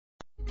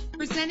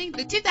Presenting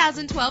the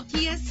 2012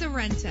 Kia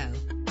Sorento.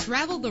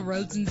 Travel the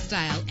roads in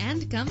style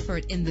and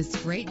comfort in this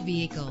great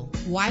vehicle.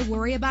 Why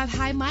worry about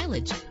high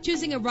mileage?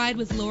 Choosing a ride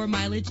with lower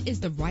mileage is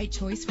the right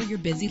choice for your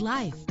busy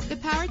life. The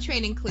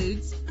powertrain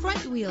includes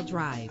front-wheel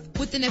drive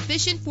with an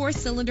efficient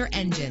 4-cylinder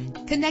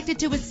engine connected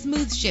to a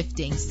smooth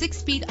shifting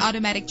 6-speed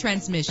automatic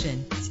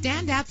transmission.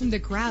 Stand out from the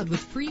crowd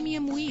with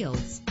premium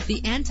wheels.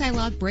 The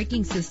anti-lock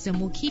braking system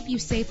will keep you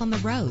safe on the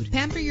road.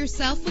 Pamper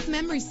yourself with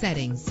memory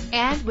settings.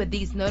 And with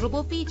these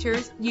notable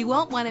features, you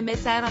won't want to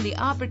miss out on the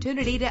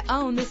opportunity to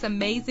own this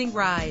amazing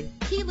ride.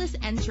 Keyless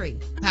entry,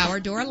 power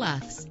door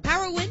locks,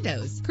 power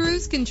windows,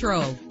 cruise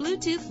control,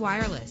 Bluetooth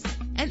wireless,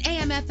 an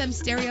AM/FM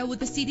stereo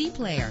with a CD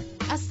player,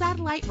 a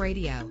satellite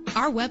radio.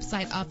 Our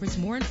website offers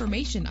more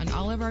information on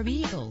all of our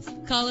vehicles.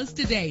 Call us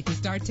today to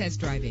start test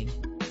driving.